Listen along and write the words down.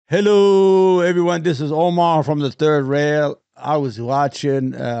Hello, everyone. This is Omar from the third rail. I was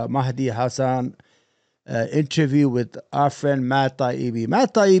watching Mehdi Hassan interview with our friend Matt Taibbi.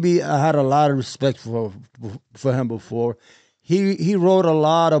 Matt Taibbi, I had a lot of respect for him before. He wrote a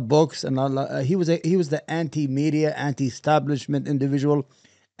lot of books, and he was the anti-media, anti-establishment individual,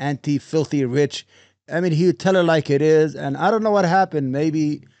 anti-filthy rich. I mean, he would tell it like it is, and I don't know what happened.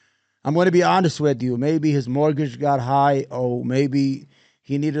 Maybe I'm going to be honest with you. Maybe his mortgage got high, or maybe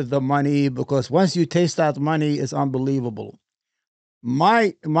he needed the money because once you taste that money, it's unbelievable.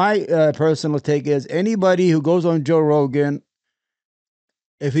 My personal take is anybody who goes on Joe Rogan,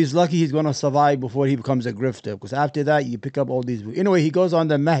 if he's lucky, he's going to survive before he becomes a grifter. Because after that, you pick up all these. Anyway, he goes on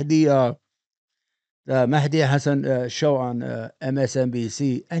the Mehdi Hassan show on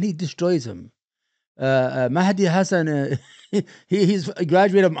MSNBC, and he destroys him. Mehdi Hassan, he's a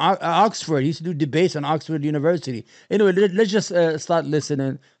graduate of Oxford. He used to do debates on Oxford University. Anyway, let's just start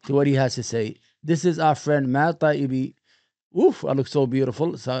listening to what he has to say. This is our friend Matt Taibbi. Oof, I look so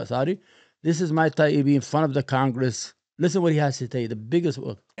beautiful. Sorry. This is Matt Taibbi in front of the Congress. Listen what he has to say. The biggest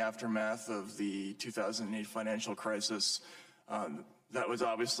aftermath of the 2008 financial crisis. That was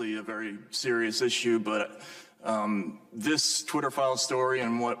obviously a very serious issue, but this Twitter file story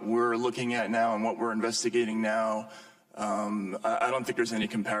and what we're looking at now and what we're investigating now, I don't think there's any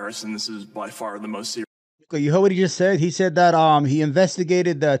comparison. This is by far the most serious. Okay, you heard what he just said? He said that he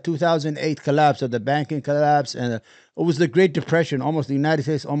investigated the 2008 collapse of the banking collapse, and it was the Great Depression. Almost the United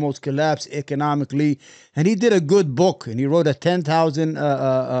States almost collapsed economically, and he did a good book, and he wrote a 10,000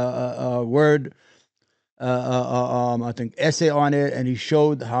 word I think essay on it, and he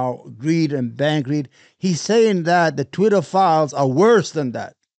showed how greed and bank greed. He's saying that the Twitter files are worse than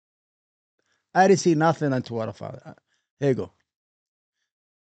that. I didn't see nothing on Twitter files. Here you go.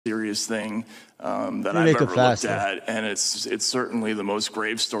 Serious thing that I've ever looked at, and it's certainly the most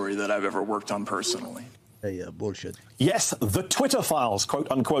grave story that I've ever worked on personally. Hey, bullshit. Yes, the Twitter files,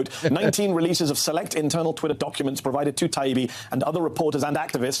 quote unquote. 19 releases of select internal Twitter documents provided to Taibbi and other reporters and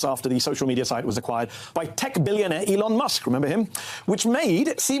activists after the social media site was acquired by tech billionaire Elon Musk, remember him? Which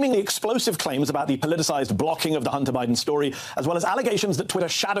made seemingly explosive claims about the politicized blocking of the Hunter Biden story, as well as allegations that Twitter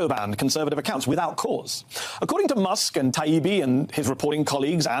shadow banned conservative accounts without cause. According to Musk and Taibbi and his reporting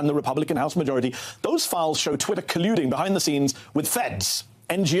colleagues and the Republican House majority, those files show Twitter colluding behind the scenes with feds,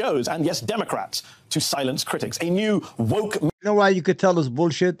 NGOs, and yes, Democrats to silence critics. A new woke... You know why you could tell this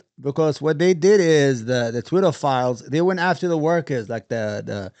bullshit? Because what they did is the Twitter files, they went after the workers, like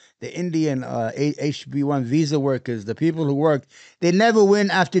the Indian HB1 visa workers, the people who worked. They never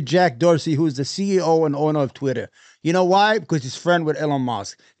went after Jack Dorsey, who's the CEO and owner of Twitter. You know why? Because he's friend with Elon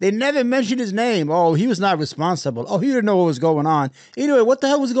Musk. They never mentioned his name. Oh, he was not responsible. Oh, he didn't know what was going on. Anyway, what the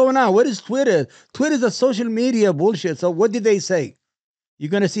hell was going on? What is Twitter? Twitter's a social media bullshit. So what did they say? You're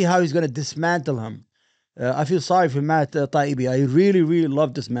going to see how he's going to dismantle him. I feel sorry for Matt Taibbi. I really, really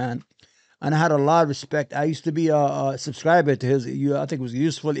love this man. And I had a lot of respect. I used to be a subscriber to his, I think it was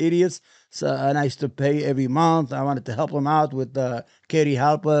Useful Idiots. So, and I used to pay every month. I wanted to help him out with Katie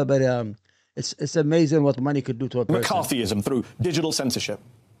Halper. But it's amazing what money could do to a person. McCarthyism through digital censorship.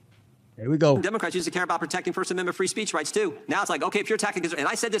 There we go. Democrats used to care about protecting First Amendment free speech rights, too. Now it's like, okay, if you're attacking... And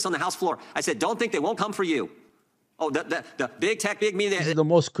I said this on the House floor. I said, don't think they won't come for you. Oh, the big tech, big media. This is the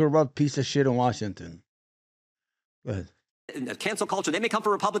most corrupt piece of shit in Washington. Go ahead. Cancel culture. They may come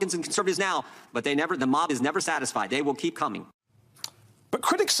for Republicans and conservatives now, but the mob is never satisfied. They will keep coming. But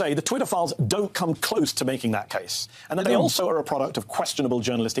critics say the Twitter files don't come close to making that case, and that they also are a product of questionable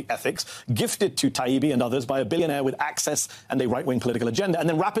journalistic ethics, gifted to Taibbi and others by a billionaire with access and a right-wing political agenda, and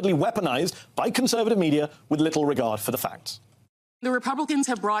then rapidly weaponized by conservative media with little regard for the facts. The Republicans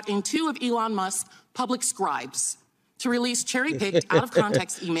have brought in two of Elon Musk's public scribes to release cherry-picked,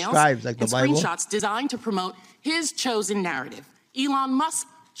 out-of-context emails like and screenshots designed to promote his chosen narrative, Elon Musk's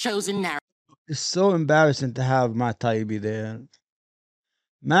chosen narrative. It's so embarrassing to have Matt Taibbi there.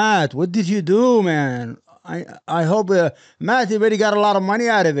 Matt, what did you do, man? I hope Matt already got a lot of money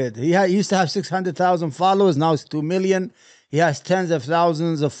out of it. He used to have 600,000 followers. Now it's 2 million. He has tens of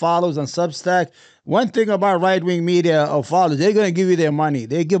thousands of followers on Substack. One thing about right-wing media or followers, they're going to give you their money.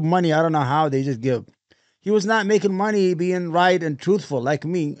 They give money. I don't know how. They just give. He was not making money being right and truthful. Like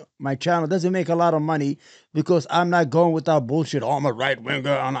me, my channel doesn't make a lot of money because I'm not going with that bullshit. Oh, I'm a right-winger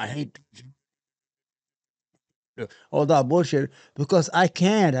and I hate all that bullshit because I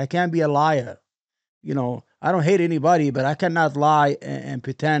can't be a liar. You know, I don't hate anybody, but I cannot lie and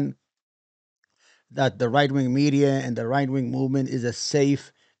pretend that the right-wing media and the right-wing movement is a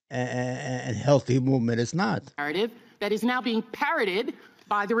safe and healthy movement. It's not. Narrative that is now being parroted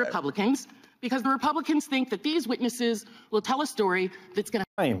by the Republicans because the Republicans think that these witnesses will tell a story that's going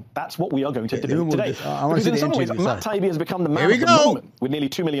to. That's what we are going to Yeah, debate today. I want Because to see in the some ways, interview. Matt Taibbi has become the man Here of we the go. moment, with nearly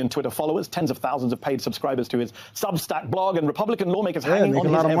 2 million Twitter followers, tens of thousands of paid subscribers to his Substack blog, and Republican lawmakers hanging on making a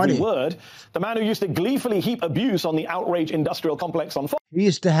his lot of every money. word. The man who used to gleefully heap abuse on the outrage industrial complex on Fox. He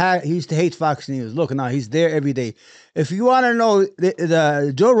used to hate Fox News. Look, now he's there every day. If you want to know,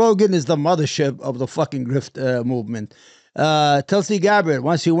 the Joe Rogan is the mothership of the fucking grift movement. Tulsi Gabbard,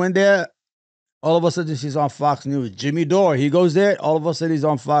 once she went there, all of a sudden she's on Fox News. Jimmy Dore, he goes there, all of a sudden he's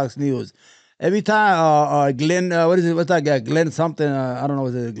on Fox News. Every time Glenn, what's that guy? Glenn something, I don't know,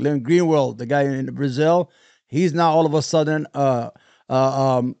 is it Glenn Greenwald, the guy in Brazil? He's now all of a sudden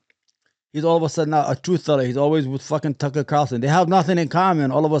he's all of a sudden now a truth teller. He's always with fucking Tucker Carlson. They have nothing in common.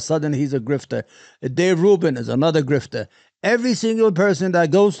 All of a sudden, he's a grifter. Dave Rubin is another grifter. Every single person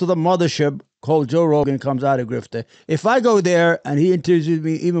that goes to the mothership called Joe Rogan comes out a grifter. If I go there and he interviews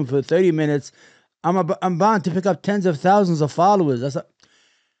me even for 30 minutes, I'm bound to pick up tens of thousands of followers.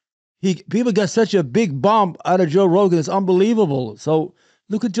 People get such a big bump out of Joe Rogan. It's unbelievable. So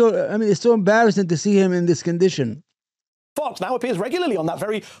look at Joe. I mean, it's so embarrassing to see him in this condition. Fox now appears regularly on that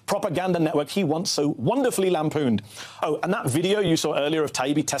very propaganda network he once so wonderfully lampooned. Oh, and that video you saw earlier of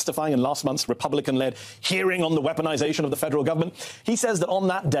Taibbi testifying in last month's Republican-led hearing on the weaponization of the federal government, he says that on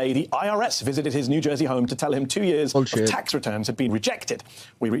that day, the IRS visited his New Jersey home to tell him 2 years of tax returns had been rejected.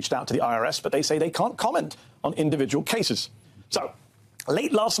 We reached out to the IRS, but they say they can't comment on individual cases. So,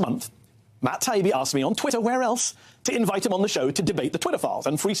 late last month, Matt Taibbi asked me on Twitter, where else, to invite him on the show to debate the Twitter files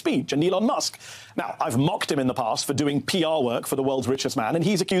and free speech and Elon Musk. Now, I've mocked him in the past for doing PR work for the world's richest man, and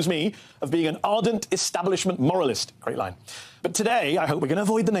he's accused me of being an ardent establishment moralist. Great line. But today, I hope we're going to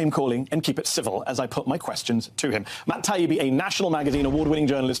avoid the name-calling and keep it civil as I put my questions to him. Matt Taibbi, a National Magazine award-winning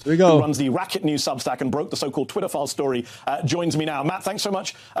journalist who runs the Racket News Substack and broke the so-called Twitter file story, joins me now. Matt, thanks so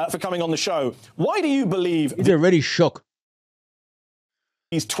much for coming on the show. Why do you believe... He's already shook.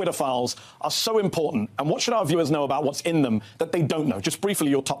 These Twitter files are so important, and what should our viewers know about what's in them that they don't know? Just briefly,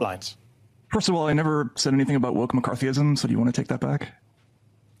 your top lines. First of all, I never said anything about woke McCarthyism, so do you want to take that back?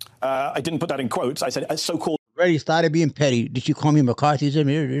 I didn't put that in quotes. I said so-called... Already started being petty. Did you call me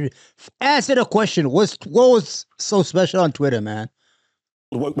McCarthyism? Answer the question. What was so special on Twitter, man?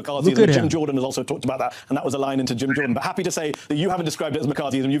 Woke McCarthyism. Jim Jordan has also talked about that, and that was a line into Jim Jordan. But happy to say that you haven't described it as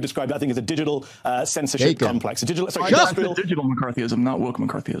McCarthyism. You've described it, I think, as a digital censorship complex. A digital, sorry, digital McCarthyism, not woke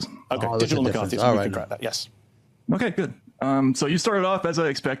McCarthyism. Okay, digital McCarthyism. All we right. can correct that. Yes. Okay, good. So you started off as I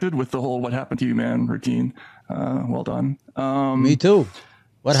expected with the whole "What happened to you, man?" routine. Well done. Me too.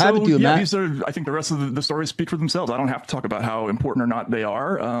 What happened to you, man? These are, I think the rest of the stories speak for themselves. I don't have to talk about how important or not they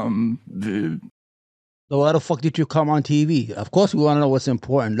are. So why the fuck did you come on TV? Of course we want to know what's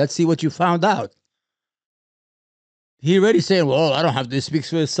important. Let's see what you found out. He already saying, well, I don't have to. This speaks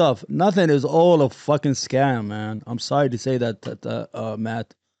for itself. Nothing is all a fucking scam, man. I'm sorry to say that,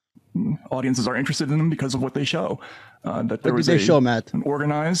 Matt. Audiences are interested in them because of what they show. That there What was did they show, Matt? an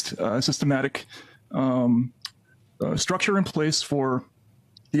organized, systematic structure in place for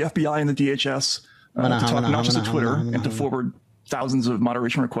the FBI and the DHS to talk not just to Twitter and to forward thousands of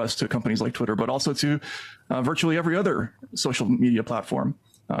moderation requests to companies like Twitter, but also to virtually every other social media platform.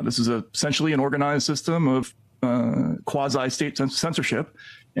 This is essentially an organized system of quasi-state censorship,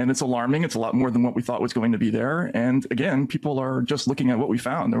 and it's alarming. It's a lot more than what we thought was going to be there. And again, people are just looking at what we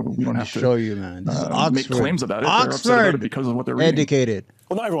found. We don't have to show you, man. make claims about it. They're upset about it because of what they're reading. Educated.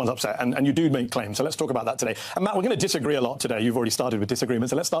 Well, not everyone's upset, and you do make claims, so let's talk about that today. And Matt, we're going to disagree a lot today. You've already started with disagreement,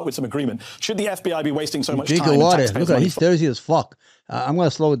 so let's start with some agreement. Should the FBI be wasting so much Drink time your and water. taxpayers' Look, money he's thirsty as fuck. I'm going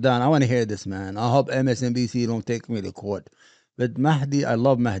to slow it down. I want to hear this, man. I hope MSNBC don't take me to court. But Mehdi, I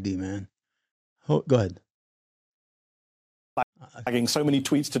love Mehdi, man. Go ahead. Tagging so many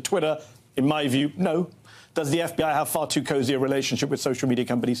tweets to Twitter? In my view, no. Does the FBI have far too cozy a relationship with social media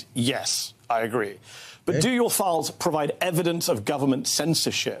companies? Yes, I agree. But do your files provide evidence of government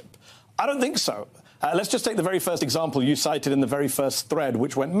censorship? I don't think so. Let's just take the very first example you cited in the very first thread,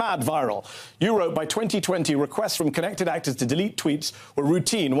 which went mad viral. You wrote, by 2020, requests from connected actors to delete tweets were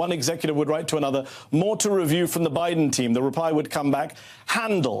routine. One executive would write to another, more to review from the Biden team. The reply would come back,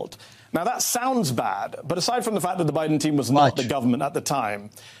 handled. Now, that sounds bad, but aside from the fact that the Biden team was not the government at the time,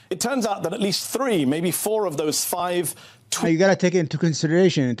 it turns out that at least 3, maybe 4 of those 5 you got to take it into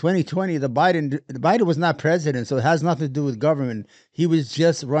consideration. In 2020, the Biden was not president, so it has nothing to do with government. He was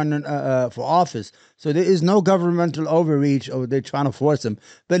just running for office. So there is no governmental overreach, or they're trying to force him.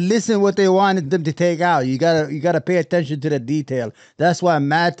 But listen what they wanted them to take out. You gotta pay attention to the detail. That's why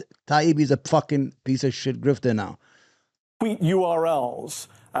Matt Taibbi is a fucking piece of shit grifter now. Tweet URLs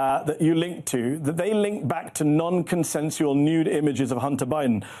that you linked to, that they linked back to non-consensual nude images of Hunter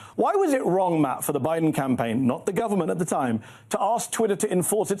Biden. Why was it wrong, Matt, for the Biden campaign, not the government at the time, to ask Twitter to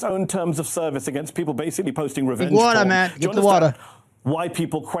enforce its own terms of service against people basically posting revenge water, porn? man. Do you Get the water. Why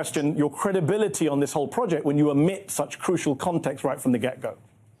people question your credibility on this whole project when you omit such crucial context right from the get-go?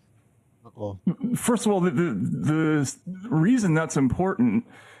 First of all, the reason that's important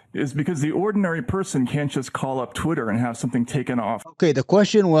is because the ordinary person can't just call up Twitter and have something taken off. Okay, the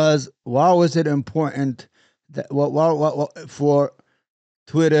question was, why was it important that for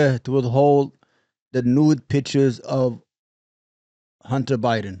Twitter to withhold the nude pictures of Hunter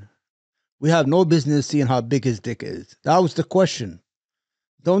Biden? We have no business seeing how big his dick is. That was the question.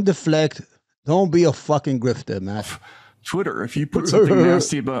 Don't deflect. Don't be a fucking grifter, man. Twitter. If you put something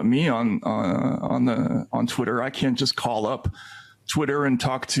nasty about me on Twitter, I can't just call up Twitter and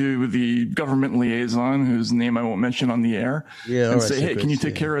talk to the government liaison, whose name I won't mention on the air, and say, hey, can you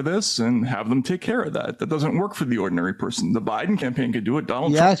take care of this? And have them take care of that. That doesn't work for the ordinary person. The Biden campaign could do it.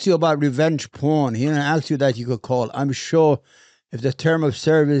 Donald Trump asked you about revenge porn. He didn't ask you that you could call. I'm sure if the term of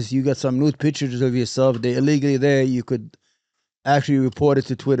service, you got some nude pictures of yourself, they're illegally there, you could actually report it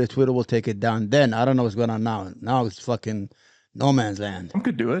to Twitter. Twitter will take it down. Then, I don't know what's going on now. Now it's fucking no man's land. I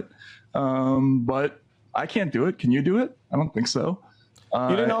could do it, but I can't do it. Can you do it? I don't think so.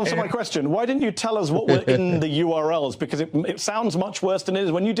 You didn't answer my question. Why didn't you tell us what were in the URLs? Because it sounds much worse than it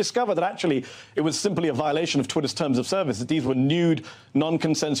is. When you discover that actually it was simply a violation of Twitter's terms of service, that these were nude,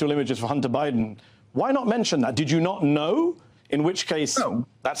 non-consensual images for Hunter Biden, why not mention that? Did you not know? In which case,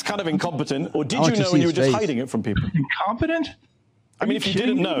 that's kind of incompetent. Or did you know and you were just hiding it from people? Incompetent? I mean, if you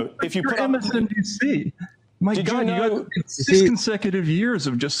didn't know, if you put up MSNBC. My Did God, you know? got 6 consecutive years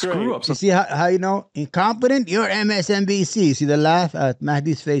of just screw-ups. You see how you know? Incompetent? You're MSNBC. See the laugh at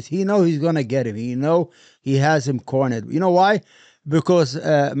Mehdi's face? He know he's going to get him. He know he has him cornered. You know why? Because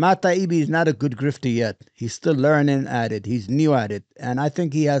Matt Taibbi is not a good grifter yet. He's still learning at it. He's new at it. And I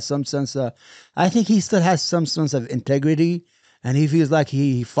think he has some sense of, I think he still has some sense of integrity. And he feels like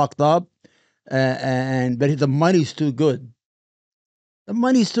he fucked up. But the money's too good. The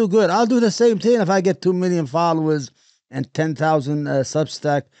money's too good. I'll do the same thing if I get 2 million followers and 10,000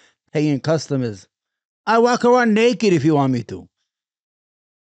 Substack paying customers. I walk around naked if you want me to.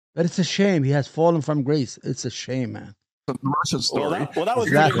 But it's a shame. He has fallen from grace. It's a shame, man. Story. Well, that was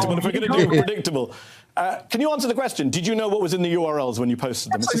predictable. If we're going to do predictable. Can you answer the question? Did you know what was in the URLs when you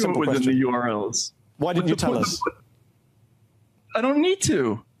posted them? It's a simple question. In the URLs. Why didn't you tell us? I don't need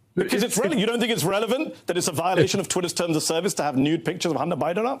to. Because it's really, you don't think it's relevant that it's a violation of Twitter's terms of service to have nude pictures of Hunter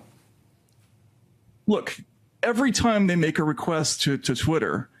Biden up? Look, every time they make a request to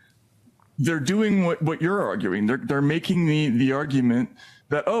Twitter, they're doing what you're arguing. They're making the argument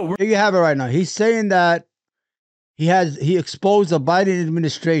that, oh, here you have it right now. He's saying that he exposed the Biden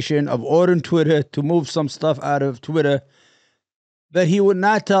administration of ordering Twitter to move some stuff out of Twitter, but he would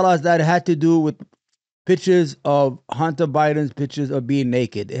not tell us that it had to do with pictures of Hunter Biden's pictures of being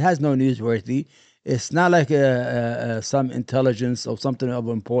naked. It has no newsworthy. It's not like some intelligence or something of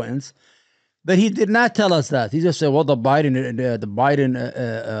importance. But he did not tell us that. He just said, well, the Biden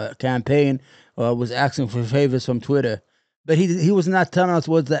campaign was asking for favors from Twitter. But he was not telling us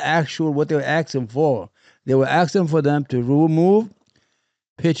what they were asking for. They were asking for them to remove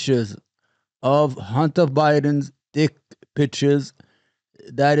pictures of Hunter Biden's dick pictures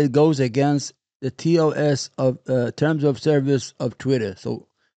that it goes against the TOS of terms of service of Twitter. So,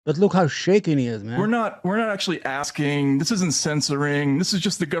 but look how shaken he is, man. We're not actually asking. This isn't censoring. This is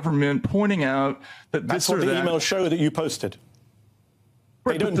just the government pointing out that that's what the emails show that you posted.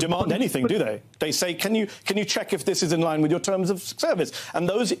 They don't demand anything, do they? They say, can you check if this is in line with your terms of service? And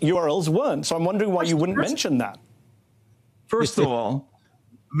those URLs weren't. So I'm wondering why you wouldn't mention that. First of all,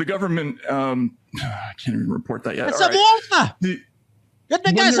 the government, I can't even report that yet. Get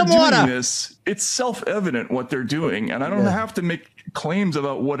the guy some water. It's self-evident what they're doing, and I don't have to make claims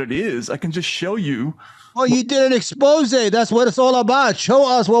about what it is. I can just show you. Oh, you did an expose. That's what it's all about. Show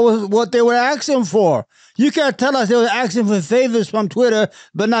us what they were asking for. You can't tell us they were asking for favors from Twitter,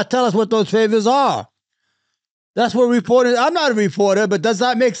 but not tell us what those favors are. That's what reporting. I'm not a reporter, but does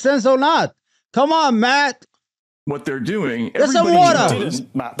that make sense or not? Come on, Matt. What they're doing. Get some water. You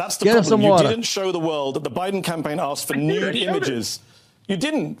didn't, Matt. That's the problem. You didn't show the world that the Biden campaign asked for nude images. You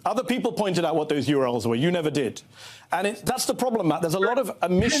didn't. Other people pointed out what those URLs were. You never did. And that's the problem, Matt. There's a lot of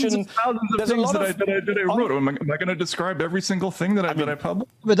omission. There's a lot that I wrote. Am I going to describe every single thing that I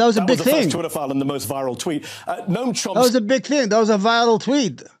published? But that was a big thing. That was the first Twitter file and the most viral tweet. Noam Chomsky. That was a big thing. That was a viral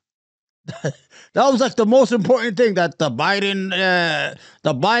tweet. That was like the most important thing, that the Biden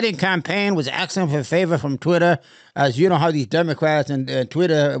campaign was asking for a favor from Twitter. As you know how these Democrats and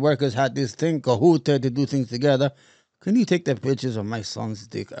Twitter workers had this thing, Kahoot, to do things together. Can you take the pictures of my son's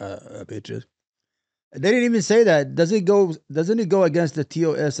dick pictures? They didn't even say that. Doesn't it go against the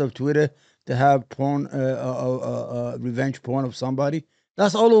TOS of Twitter to have porn, revenge porn of somebody?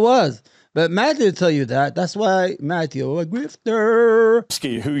 That's all it was. But Matthew will tell you that. That's why Matthew, a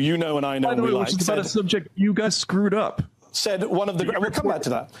grifter, who you know and I know, By the way, we which like, is about a subject you guys screwed up. said one of the, we'll come back to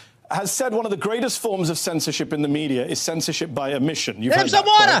that, has said one of the greatest forms of censorship in the media is censorship by omission. Get him some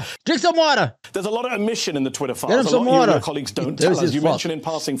water. Drink some water. There's a lot of omission in the Twitter files. Get him a some lot you and water. your colleagues don't tell us. You mentioned in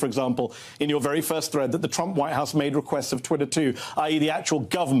passing, for example, in your very first thread, that the Trump White House made requests of Twitter too, i.e. the actual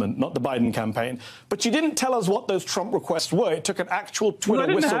government, not the Biden campaign. But you didn't tell us what those Trump requests were. It took an actual Twitter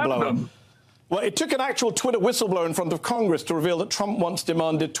whistleblower. Well, it took an actual Twitter whistleblower in front of Congress to reveal that Trump once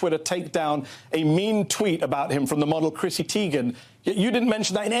demanded Twitter take down a mean tweet about him from the model Chrissy Teigen. Yet you didn't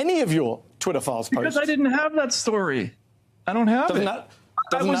mention that in any of your Twitter files posts. Because I didn't have that story. I don't have Doesn't it.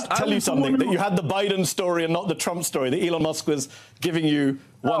 that tell you something? That you had the Biden story and not the Trump story? That Elon Musk was giving you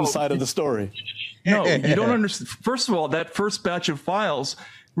one side of the story? No, you don't understand. First of all, that first batch of files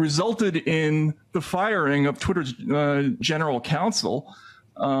resulted in the firing of Twitter's general counsel.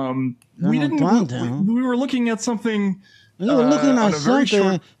 We were looking at something. You were looking at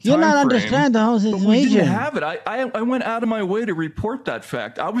something. You're not understanding how this is. We didn't have it. I went out of my way to report that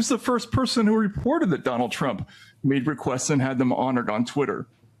fact. I was the first person who reported that Donald Trump made requests and had them honored on Twitter.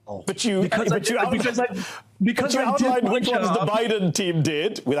 But you outlined which ones the Biden team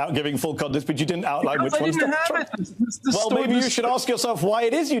did without giving full context, but you didn't outline which ones the Trump. Well, maybe you should ask yourself why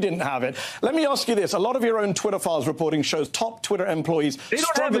it is you didn't have it. Let me ask you this. A lot of your own Twitter files reporting shows top Twitter employees They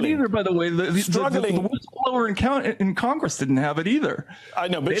don't have it either, by the way. The whistleblower in Congress didn't have it either. I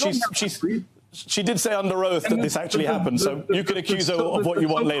know, but she did say under oath that this actually happened, so you can accuse her of what you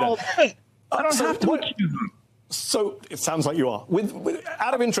want later. I don't have to accuse them. So it sounds like you are.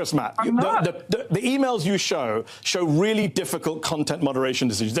 Out of interest, Matt, the emails you show really difficult content moderation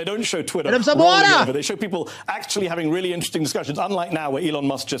decisions. They don't show Twitter rolling over. They show people actually having really interesting discussions, unlike now where Elon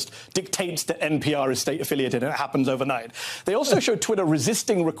Musk just dictates that NPR is state-affiliated and it happens overnight. They also show Twitter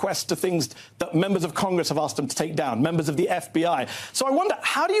resisting requests to things that members of Congress have asked them to take down, members of the FBI. So I wonder,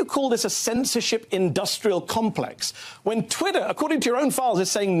 how do you call this a censorship industrial complex when Twitter, according to your own files,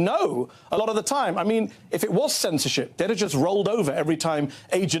 is saying no a lot of the time? I mean, if it was censorship, they'd have just rolled over every time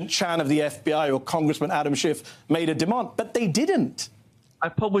Agent Chan of the FBI or Congressman Adam Schiff made a demand, but they didn't. I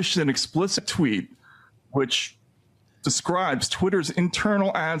published an explicit tweet which describes Twitter's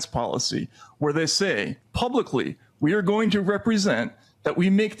internal ads policy, where they say publicly, we are going to represent that we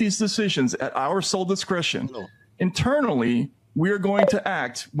make these decisions at our sole discretion. Internally, we are going to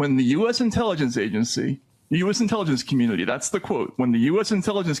act when the U.S. intelligence agency, the U.S. intelligence community, that's the quote, when the U.S.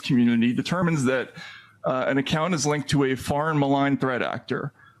 intelligence community determines that an account is linked to a foreign malign threat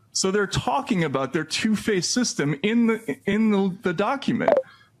actor. So they're talking about their two-phase system in the document.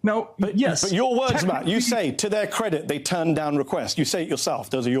 Now, but your words, Matt, you say, to their credit, they turned down requests. You say it yourself.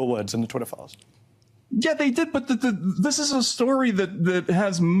 Those are your words in the Twitter files. Yeah, they did, but this is a story that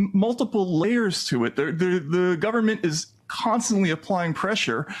has multiple layers to it. The government is constantly applying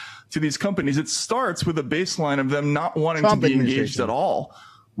pressure to these companies. It starts with a baseline of them not wanting to be engaged at all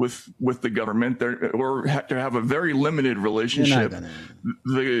with the government, or to have a very limited relationship.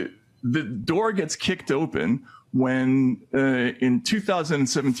 The door gets kicked open when in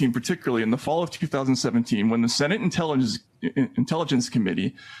 2017, particularly in the fall of 2017, when the Senate Intelligence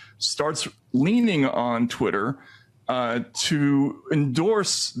Committee starts leaning on Twitter to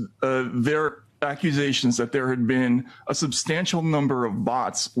endorse their accusations that there had been a substantial number of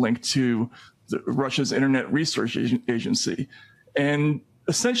bots linked to Russia's Internet Research Agency. And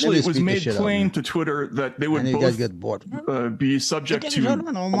essentially, it was made plain to Twitter that they would both be subject to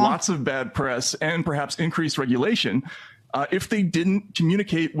lots of bad press and perhaps increased regulation if they didn't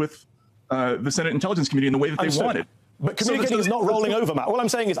communicate with the Senate Intelligence Committee in the way that they wanted. But communicating is not rolling over, Matt. What I'm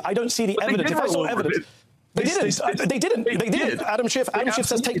saying is I don't see the evidence. If I saw evidence... They did. Adam Schiff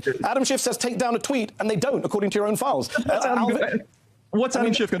says take down a tweet, and they don't, according to your own files. What's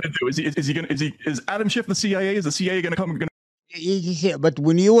Adam Schiff going to do? Is Adam Schiff the CIA? Is the CIA going to come? But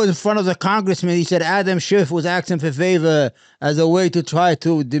when you were in front of the congressman, he said Adam Schiff was asking for favor as a way to try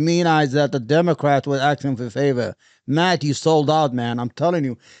to demonize that the Democrats were asking for favor. Matt, you sold out, man. I'm telling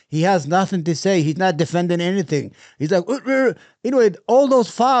you. He has nothing to say. He's not defending anything. He's like, anyway, all those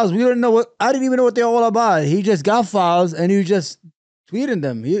files, we don't know I didn't even know what they're all about. He just got files and he just tweeted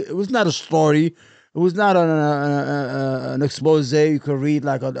them. It was not a story. It was not an expose you could read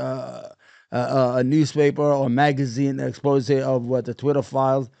like a newspaper or magazine expose of what the Twitter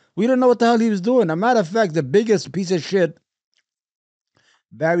files. We don't know what the hell he was doing. As a matter of fact, the biggest piece of shit,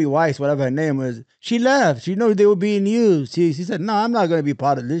 Barry Weiss, whatever her name was, she left. She knew they were being used. She said, no, I'm not going to be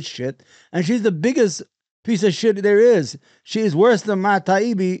part of this shit. And she's the biggest piece of shit there is. She is worse than Matt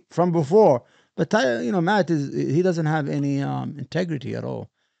Taibbi from before. But, Matt, he doesn't have any integrity at all.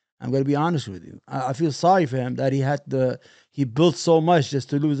 I'm going to be honest with you. I feel sorry for him that he built so much just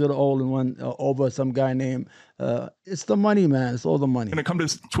to lose it all in one over some guy named. It's the money, man. It's all the money. Going to come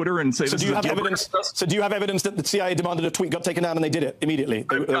to Twitter and say. So do you have evidence? So do you have evidence that the CIA demanded a tweet got taken down and they did it immediately?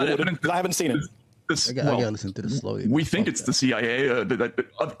 I haven't seen it. I gotta listen to this slowly. We think it's the CIA,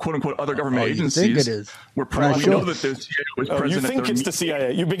 quote unquote, other government agencies. You think it is? We're proud to know that the CIA was present. You think it's the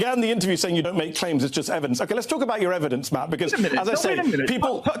CIA? You began the interview saying you don't make claims; it's just evidence. Okay, let's talk about your evidence, Matt. Because as I say,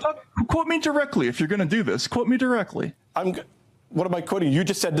 people quote me directly if you're going to do this. Quote me directly. What am I quoting? You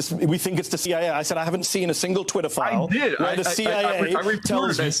just said this. We think it's the CIA. I said I haven't seen a single Twitter file where the CIA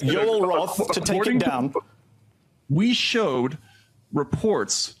tells Yoel Roth to take it down. We showed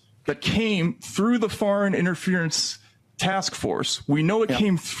reports that came through the Foreign Interference Task Force. We know it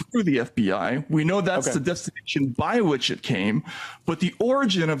came through the FBI. We know that's the destination by which it came. But the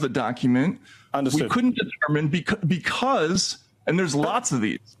origin of the document, we couldn't determine because, and there's lots of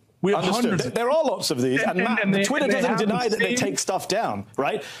these. We have hundreds. There are lots of these. And Twitter doesn't deny that they take stuff down,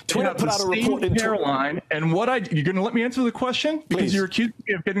 right? Twitter put out a report in Caroline. And you're going to let me answer the question? Because Please. You're accusing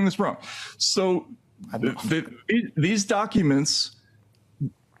me of getting this wrong. So these documents,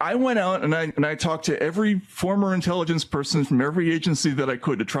 I went out and I talked to every former intelligence person from every agency that I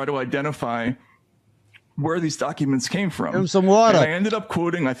could to try to identify where these documents came from. Give him some water. And I ended up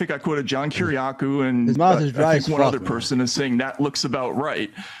quoting, I think I quoted John Kiriakou and his mouth is dry I think one other person is saying that looks about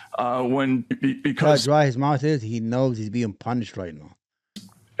right. Because how dry his mouth is, he knows he's being punished right now.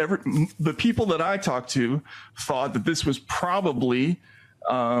 The people that I talked to thought that this was probably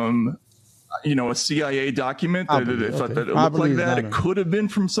a CIA document. They thought that it looked like that. It could have been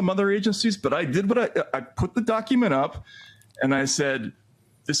from some other agencies, but I did I put the document up and I said,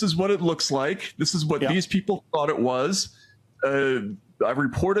 this is what it looks like. This is what these people thought it was. I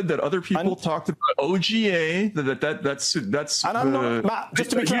reported that other people talked about OGA. That's. And I'm not, Matt, just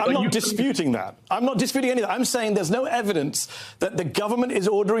to be clear, I'm not disputing that. I'm not disputing any of that. I'm saying there's no evidence that the government is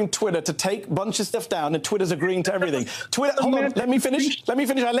ordering Twitter to take a bunch of stuff down and Twitter's agreeing to everything. Twitter, hold on, let me finish.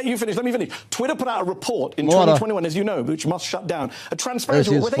 I'll let you finish. Let me finish. Twitter put out a report in 2021, as you know, which must shut down, a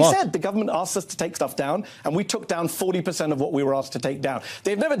transparency report where they said the government asked us to take stuff down and we took down 40% of what we were asked to take down.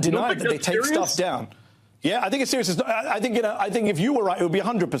 They've never denied that they take stuff down. Yeah, I think it's serious. I think if you were right, it would be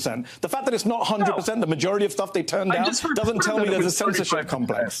 100%. The fact that it's not 100%, the majority of stuff they turned down, doesn't tell me there's a censorship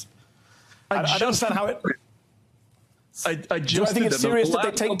complex. I don't understand how it. Do I think it's serious that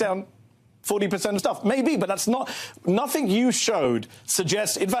they take down 40% of stuff? Maybe, but that's not. Nothing you showed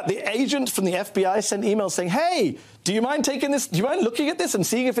suggests. In fact, the agent from the FBI sent emails saying, "Hey, do you mind taking this? Do you mind looking at this and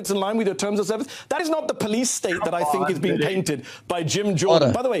seeing if it's in line with your terms of service?" That is not the police state that I think is being painted by Jim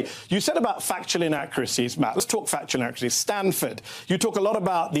Jordan. By the way, you said about factual inaccuracies, Matt. Let's talk factual inaccuracies. Stanford. You talk a lot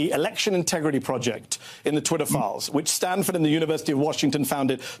about the Election Integrity Project in the Twitter files, which Stanford and the University of Washington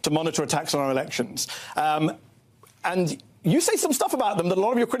founded to monitor attacks on our elections. And you say some stuff about them that a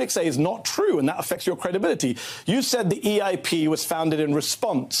lot of your critics say is not true, and that affects your credibility. You said the EIP was founded in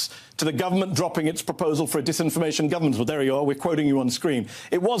response to the government dropping its proposal for a disinformation governance. Well, there you are. We're quoting you on screen.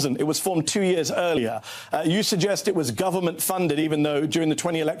 It wasn't. It was formed 2 years earlier. You suggest it was government funded, even though during the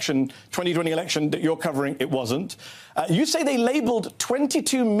 2020 election that you're covering, it wasn't. You say they labeled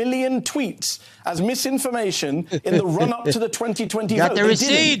 22 million tweets as misinformation in the run-up to the 2020 vote. Got the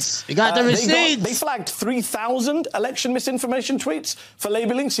receipts. You got the receipts. They flagged 3,000 election misinformation tweets for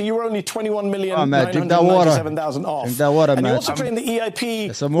labeling, so you were only 21,997,000 off. Drink that water, and man. you also claim the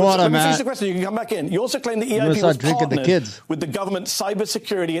EIP... Some water, let me man. finish the question. You can come back in. You also claim the EIP was partnered with the government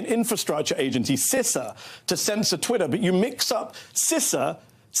cybersecurity and infrastructure agency, CISA, to censor Twitter, but you mix up CISA,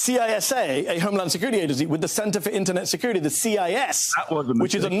 CISA, a Homeland Security agency, with the Center for Internet Security, the CIS,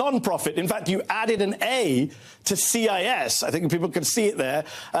 which is a non-profit. In fact, you added an A to CIS. I think people can see it there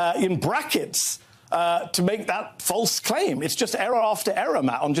in brackets to make that false claim. It's just error after error,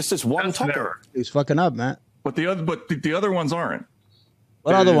 Matt, on just this one topic. He's fucking up, Matt. But the other ones aren't.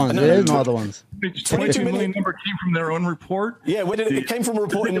 What other ones? There is no other ones. The 22 million number came from their own report. Yeah, it came from a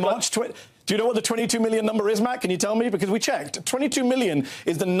report in March. Do you know what the 22 million number is, Matt? Can you tell me? Because we checked. 22 million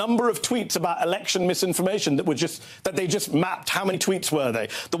is the number of tweets about election misinformation that they just mapped. How many tweets were they?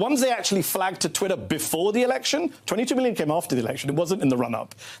 The ones they actually flagged to Twitter before the election, 22 million came after the election. It wasn't in the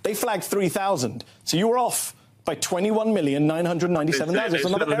run-up. They flagged 3,000. So you were off By 21,997,000. It's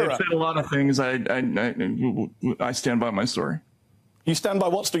another error. They said a lot of things. I stand by my story. You stand by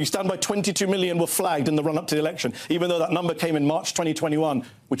what story? You stand by 22 million were flagged in the run-up to the election, even though that number came in March 2021,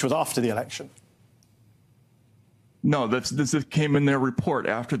 which was after the election. No, this came in their report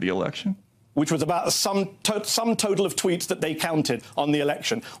after the election. Which was about some total of tweets that they counted on the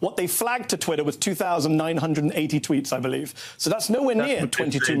election. What they flagged to Twitter was 2,980 tweets, I believe. So that's nowhere near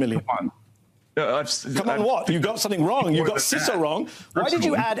 22 million. Come on. What? You got something wrong. You got CISA wrong. Why did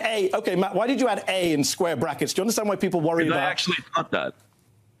you add A? Okay, Matt, why did you add A in square brackets? Do you understand why people worry about... I actually thought that.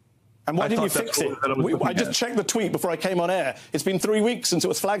 And why didn't you fix it? I just checked the tweet before I came on air. It's been 3 weeks since it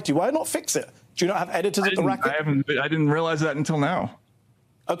was flagged to you. Why not fix it? Do you not have editors at the racket? I didn't realize that until now.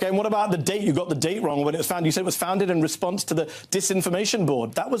 Okay, and what about the date? You got the date wrong when it was founded. You said it was founded in response to the disinformation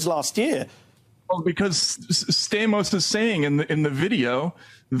board. That was last year. Well, because Stamos is saying in the video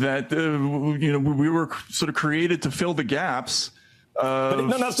that we were sort of created to fill the gaps. But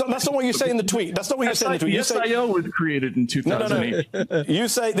no, that's not what you say in the tweet. That's not what you say in the tweet. You say SIO was created in 2008. No. You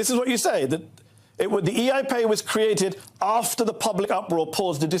say, this is what you say, that the EIP was created after the public uproar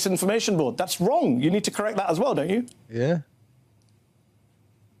paused the disinformation board. That's wrong. You need to correct that as well, don't you? Yeah.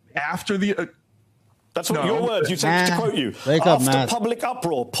 After the... That's what your words. You said, to quote you, after public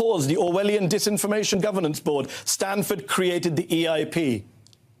uproar paused the Orwellian Disinformation Governance Board, Stanford created the EIP.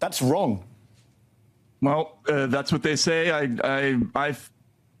 That's wrong. Well, that's what they say. You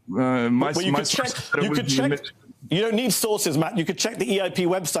could check. You don't need sources, Matt. You could check the EIP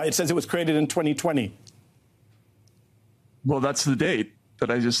website. It says it was created in 2020. Well, that's the date that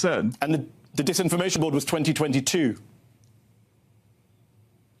I just said. And the Disinformation Board was 2022.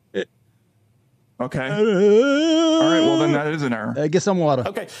 Okay. All right. Well, then that is an error. Get some water.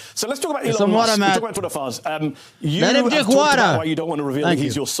 Okay. So let's talk about Elon some Musk. water, Let's talk about Twitter files. You Let him have drink talked water. about why you don't want to reveal that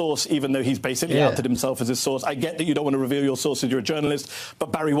he's your source, even though he's basically outed himself as his source. I get that you don't want to reveal your sources. You're a journalist,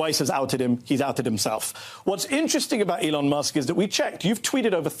 but Barry Weiss has outed him. He's outed himself. What's interesting about Elon Musk is that we checked. You've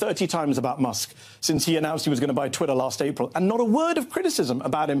tweeted over 30 times about Musk since he announced he was going to buy Twitter last April, and not a word of criticism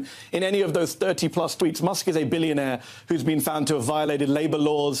about him in any of those 30-plus tweets. Musk is a billionaire who's been found to have violated labor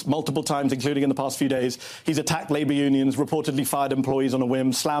laws multiple times, including in the past few days. He's attacked labor unions, reportedly fired employees on a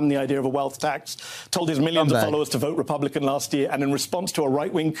whim, slammed the idea of a wealth tax, told his millions of followers to vote Republican last year, and in response to a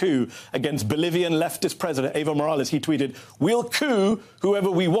right-wing coup against Bolivian leftist president Evo Morales, he tweeted, "We'll coup whoever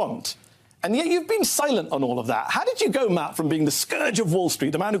we want." And yet you've been silent on all of that. How did you go, Matt, from being the scourge of Wall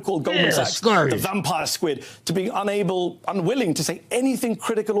Street, the man who called Goldman Sachs the vampire squid, to being unwilling to say anything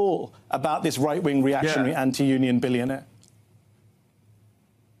critical at all about this right-wing reactionary anti-union billionaire?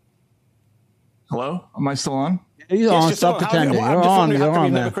 Hello? Am I still on? You're on. Stop pretending. You're on. You're on, man.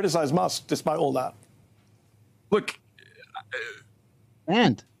 man. Never criticized Musk despite all that. Look.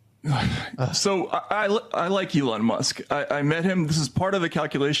 So I like Elon Musk. I met him. This is part of the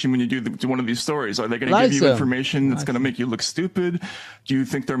calculation when you do one of these stories. Are they going to give you information that's going to make you look stupid? Do you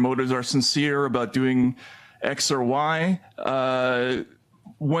think their motives are sincere about doing X or Y?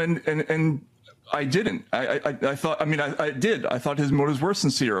 I didn't. I thought. I mean, I did. I thought his motives were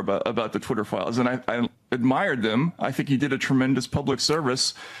sincere about the Twitter files, and I admired them. I think he did a tremendous public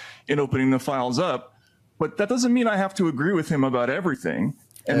service in opening the files up. But that doesn't mean I have to agree with him about everything.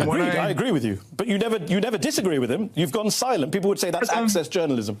 And I agree with you, but you never disagree with him. You've gone silent. People would say that's access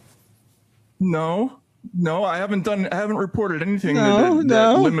journalism. No, I haven't reported anything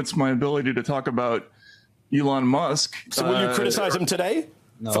that limits my ability to talk about Elon Musk. So will you criticize him today?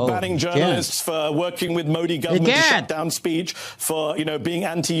 For banning journalists, for working with Modi government to shut down speech, for being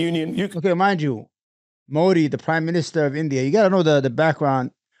anti-union. Okay, mind you, Modi, the Prime Minister of India, you got to know the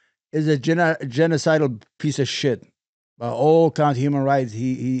background, is a genocidal piece of shit. All kinds of human rights.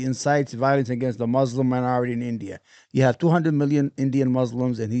 He incites violence against the Muslim minority in India. You have 200 million Indian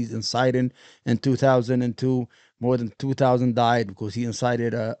Muslims, and he's inciting. In 2002, more than 2,000 died because he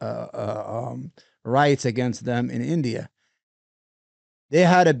incited riots against them in India. They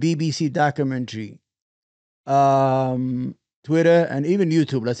had a BBC documentary. Twitter and even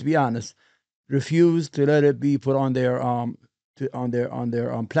YouTube, let's be honest, refused to let it be put on their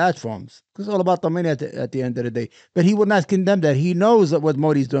platforms. Because it's all about the money at the end of the day. But he would not condemn that. He knows what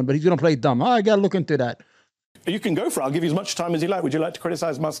Modi's doing, but he's going to play dumb. I got to look into that. You can go for it. I'll give you as much time as you like. Would you like to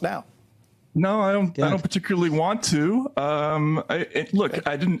criticize Musk now? No, I don't. I don't particularly want to. Look,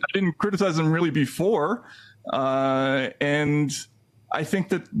 I didn't criticize him really before, and I think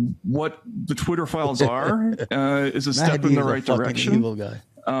that what the Twitter files are is a step in the right direction. Evil guy.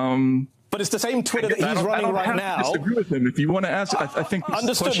 But it's the same Twitter that he's running right now. I disagree with him. If you want to ask, I think.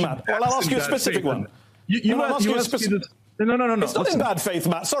 Understood, Matt. Well, I'll ask you a specific one. You asked me No. It's not in bad faith,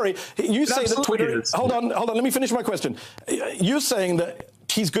 Matt. Sorry. You say that Twitter... Hold on. Let me finish my question. You're saying that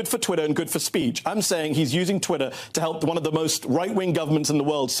he's good for Twitter and good for speech. I'm saying he's using Twitter to help one of the most right-wing governments in the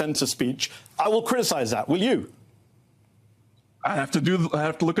world censor speech. I will criticize that. Will you? I have to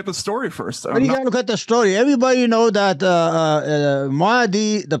look at the story first. But you got to look at the story. Everybody know that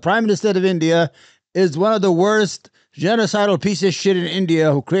Mehdi, the Prime Minister of India, is one of the worst genocidal pieces of shit in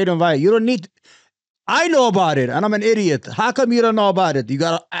India who created violence. You don't need... I know about it, and I'm an idiot. How come you don't know about it?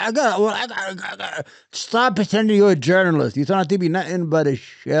 I gotta stop pretending you're a journalist. You don't have to be nothing but a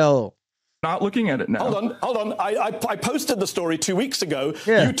shell. Not looking at it now. Hold on. I posted the story 2 weeks ago.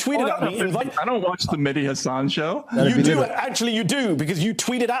 Yeah. You tweeted at me. I don't watch the Mehdi Hassan show. You do. Actually, you do, because you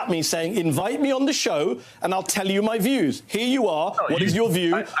tweeted at me saying, invite me on the show and I'll tell you my views. Here you are. No, what is your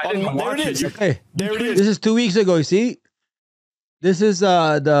view? There it is. Okay. There it is. This is 2 weeks ago, you see? This is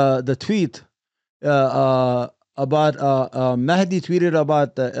the tweet. About Mehdi tweeted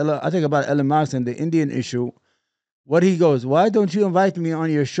about I think about Elon Musk and the Indian issue. What he goes, why don't you invite me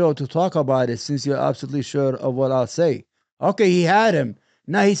on your show to talk about it since you're absolutely sure of what I'll say? Okay, he had him.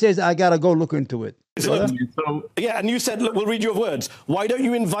 Now he says, I gotta go look into it. Yeah, and you said, look, we'll read your words. Why don't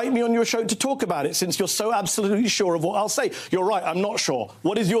you invite me on your show to talk about it since you're so absolutely sure of what I'll say? You're right, I'm not sure.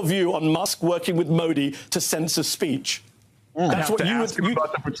 What is your view on Musk working with Modi to censor speech? Yeah. That's what you ask him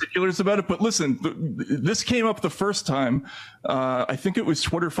about the particulars about it. But listen, this came up the first time. I think it was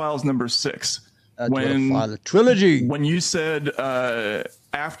Twitter Files number 6. When trilogy. When you said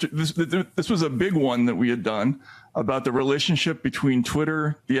after this was a big one that we had done about the relationship between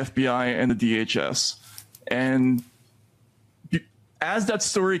Twitter, the FBI, and the DHS. And as that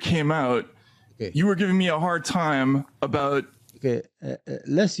story came out, you were giving me a hard time about. Okay,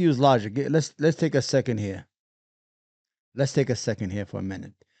 let's use logic. Let's take a second here. Let's take a second here for a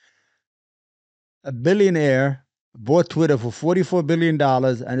minute. A billionaire bought Twitter for $44 billion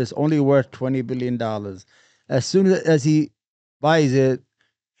and it's only worth $20 billion. As soon as he buys it,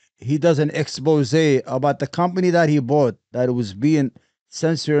 he does an expose about the company that he bought, that it was being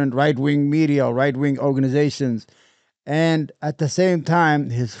censoring right-wing media, right-wing organizations. And at the same time,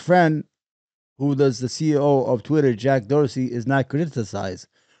 his friend, who does the CEO of Twitter, Jack Dorsey, is not criticized.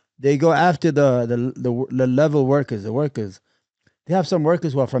 They go after the level workers, the workers. They have some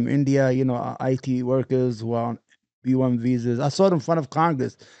workers who are from India, IT workers who are on B1 visas. I saw them in front of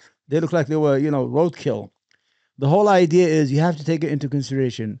Congress. They look like they were, roadkill. The whole idea is you have to take it into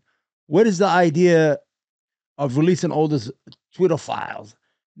consideration. What is the idea of releasing all this Twitter files?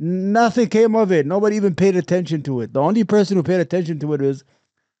 Nothing came of it. Nobody even paid attention to it. The only person who paid attention to it is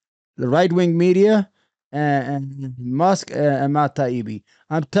the right-wing media and Musk and Matt Taibbi.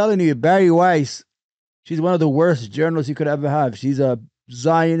 I'm telling you, Barry Weiss, she's one of the worst journalists you could ever have. She's a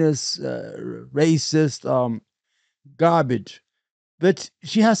Zionist, racist, garbage. But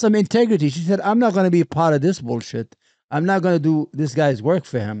she has some integrity. She said, I'm not going to be part of this bullshit. I'm not going to do this guy's work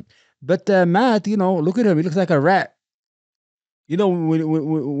for him. But Matt, look at him. He looks like a rat.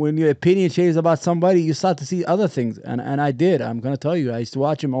 When your opinion changes about somebody, you start to see other things. And I did. I'm going to tell you, I used to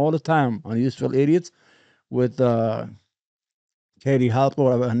watch him all the time on Useful Idiots with Katie Halper,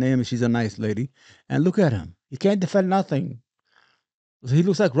 whatever her name is. She's a nice lady. And look at him. He can't defend nothing. He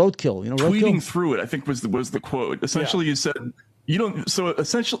looks like roadkill. Tweeting through it, I think was the quote. Essentially, you said, you don't. So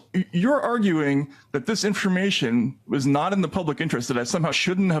essentially, you're arguing that this information was not in the public interest, that I somehow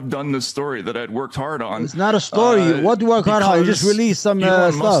shouldn't have done this story that I'd worked hard on. It's not a story. What do you work hard on? You just released some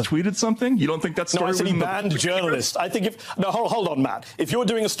Elon stuff. Musk tweeted something. You don't think that story? No, I said he banned journalists. I think hold on, Matt. If you're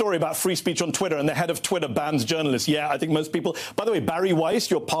doing a story about free speech on Twitter and the head of Twitter bans journalists, yeah, I think most people. By the way, Barry Weiss,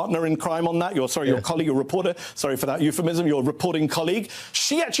 your partner in crime on that, your colleague, your reporter. Sorry for that euphemism. Your reporting colleague.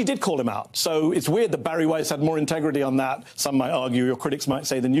 She actually did call him out. So it's weird that Barry Weiss had more integrity on that. Some might argue, your critics might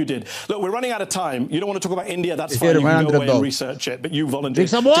say, than you did. Look, we're running out of time. You don't want to talk about India, that's fine. You can go away and research it, but you volunteered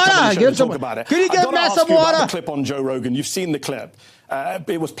some water. to talk about it. Can you get Matt some water? The clip on Joe Rogan. You've seen the clip.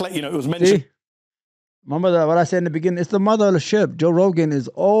 It was it was mentioned. See? Remember what I said in the beginning? It's the mother of the ship. Joe Rogan is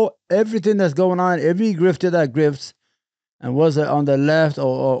everything that's going on, every grifter that grifts and was on the left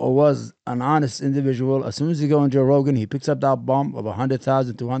or was an honest individual. As soon as you go on Joe Rogan, he picks up that bump of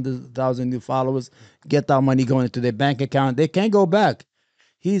 100,000, 200,000 new followers, get that money going into their bank account. They can't go back.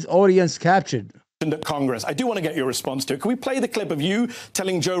 He's audience captured. At Congress. I do want to get your response to it. Can we play the clip of you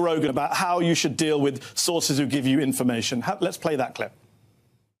telling Joe Rogan about how you should deal with sources who give you information? Let's play that clip.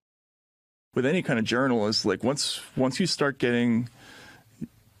 With any kind of journalist, like once you start getting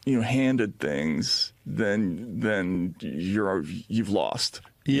handed things, then you've lost.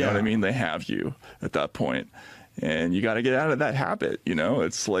 You know what I mean? They have you at that point, and you got to get out of that habit.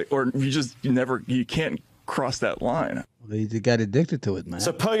 It's like, or you can't cross that line. They got addicted to it, man.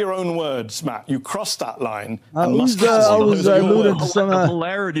 So, per your own words, Matt, you crossed that line. I was alluding to some the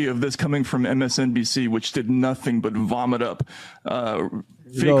hilarity of this coming from MSNBC, which did nothing but vomit up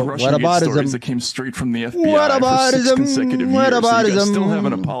fake Russian stories that came straight from the FBI for 6 consecutive years. That you guys still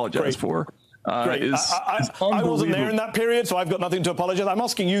haven't apologized for. I wasn't there in that period, so I've got nothing to apologize. I'm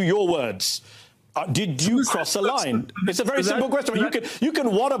asking you your words. Did you cross a line? It's a very simple question. You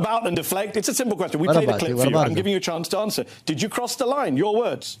can what about and deflect. It's a simple question. We played a clip for you. I'm giving you a chance to answer. Did you cross the line? Your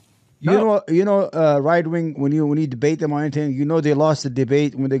words. You know, right wing, when you debate them on anything, you know they lost the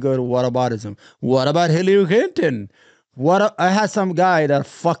debate when they go to whataboutism. What about Hillary Clinton? I had some guy that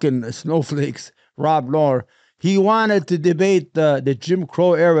fucking snowflakes, Rob Lohr. He wanted to debate the Jim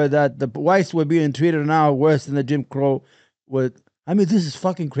Crow era, that the whites were being treated now worse than the Jim Crow would. I mean, this is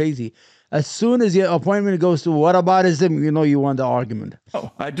fucking crazy. As soon as your appointment goes to whataboutism, you know you won the argument.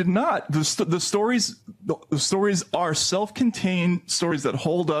 Oh, I did not. The stories are self-contained stories that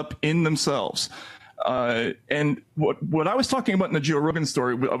hold up in themselves. And what I was talking about in the Joe Rogan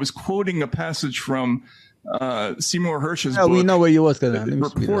story, I was quoting a passage from Seymour Hersh's book, we know where you was going.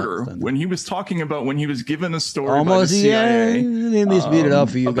 Reporter, when he was talking about when he was given a story almost by the CIA. Let me speed it up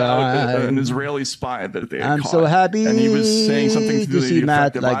for you guys. An Israeli spy that they had I'm caught. so happy. And he was saying something to the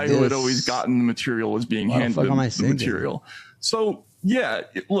effect that I who had this. always gotten the material was being handed the material. So yeah,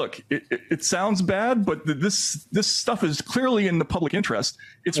 look, it sounds bad, but this stuff is clearly in the public interest.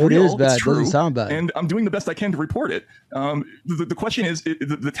 It's real. Is bad. It's true. It doesn't sound bad. And I'm doing the best I can to report it. The question is,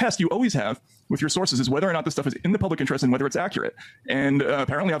 the test you always have with your sources is whether or not this stuff is in the public interest and whether it's accurate. And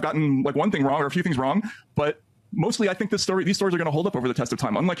apparently I've gotten like one thing wrong or a few things wrong, but mostly I think these stories are going to hold up over the test of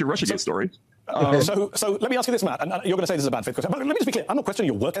time, unlike your Russiagate story. So let me ask you this, Matt, and you're going to say this is a bad faith question. But let me just be clear. I'm not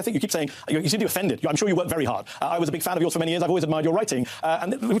questioning your work ethic. You keep saying, you seem to be offended. I'm sure you work very hard. I was a big fan of yours for many years. I've always admired your writing.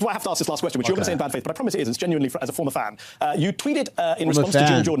 And I have to ask this last question, which you're going to say in bad faith, but I promise it is. It's genuinely as a former fan. You tweeted in response to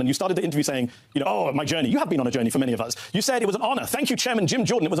Jim Jordan, and you started the interview saying, oh, my journey. You have been on a journey for many of us. You said it was an honor. Thank you, Chairman Jim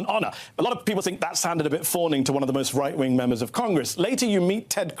Jordan. It was an honor. A lot of people think that sounded a bit fawning to one of the most right-wing members of Congress. Later, you meet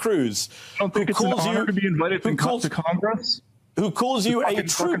Ted Cruz. I don't think it's an honor to be invited to Congress. Who calls you a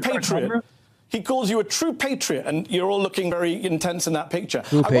true patriot. He calls you a true patriot, and you're all looking very intense in that picture.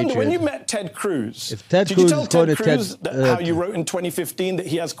 I wonder, when you met Ted Cruz, did you tell Ted Cruz how you wrote in 2015 that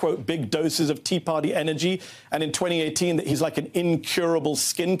he has, quote, big doses of Tea Party energy, and in 2018 that he's like an incurable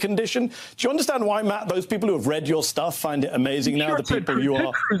skin condition? Do you understand why, Matt, those people who have read your stuff find it amazing now, the people you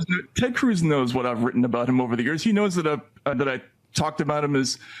are? Ted Cruz knows what I've written about him over the years. He knows that I talked about him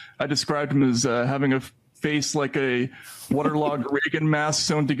as, I described him as having a face like a waterlogged Reagan mask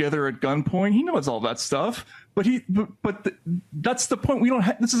sewn together at gunpoint. He knows all that stuff, but that's the point. We don't.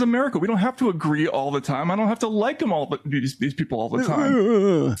 This is America. We don't have to agree all the time. I don't have to like them these people all the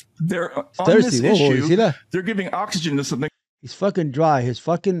time. They're on thirsty. This issue. You see that? They're giving oxygen to something. He's fucking dry. His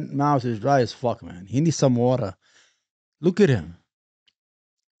fucking mouth is dry as fuck, man. He needs some water. Look at him.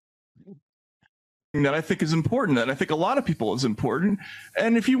 That I think is important, that I think a lot of people is important.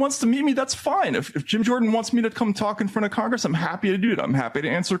 And if he wants to meet me, that's fine. If Jim Jordan wants me to come talk in front of Congress, I'm happy to do it. I'm happy to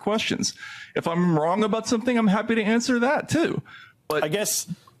answer questions. If I'm wrong about something, I'm happy to answer that too. But I guess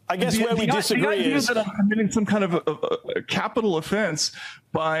where we disagree is that I'm committing some kind of a capital offense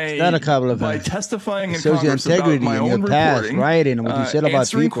by testifying in Congress about my own reporting, writing, and what you said about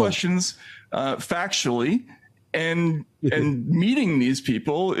answering people. questions factually, and meeting these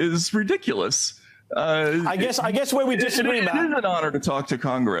people is ridiculous. I guess where we disagree, Matt. It is an honor to talk to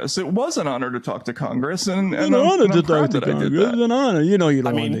Congress. It was an honor to talk to Congress, and an honor to talk to Congress. It was an honor. You know you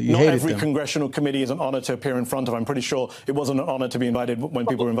don't want it. You not every congressional committee is an honor to appear in front of. I'm pretty sure it wasn't an honor to be invited when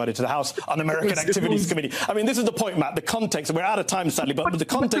people were invited to the House Un-American Activities Committee. I mean, this is the point, Matt. The context. We're out of time, sadly, but the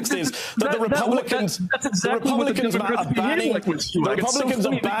context is that the Republicans, are banning books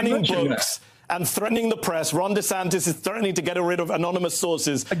and threatening the press. Ron DeSantis is threatening to get rid of anonymous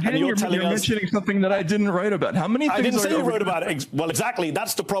sources. Again, and you're telling us mentioning something that I didn't write about. How many things I didn't say you wrote about it. Well, exactly.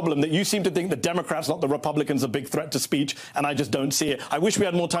 That's the problem, that you seem to think the Democrats, not the Republicans, are a big threat to speech, and I just don't see it. I wish we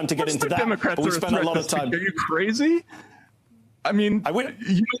had more time to get into that, but we spent a lot of time. Are you crazy? I mean, you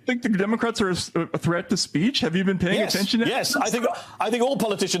don't think the Democrats are a threat to speech? Have you been paying attention to Yes, I think all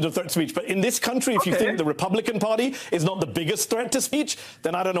politicians are a threat to speech. But in this country, if you think the Republican Party is not the biggest threat to speech,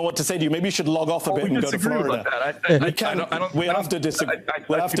 then I don't know what to say to you. Maybe you should log off a bit and go to Florida. We have to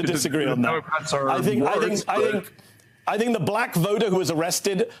disagree on that. I think the black voter who was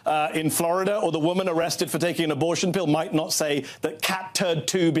arrested in Florida, or the woman arrested for taking an abortion pill, might not say that Cat Turd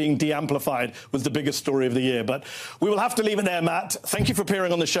 2 being de-amplified was the biggest story of the year. But we will have to leave it there, Matt. Thank you for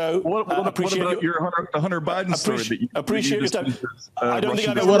appearing on the show. What about your Hunter Biden story? Appreciate your time. I don't think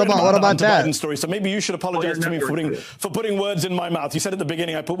I've ever What about that Biden story. So maybe you should apologize to me for putting words in my mouth. You said at the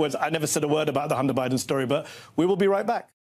beginning I put words. I never said a word about the Hunter Biden story, but we will be right back.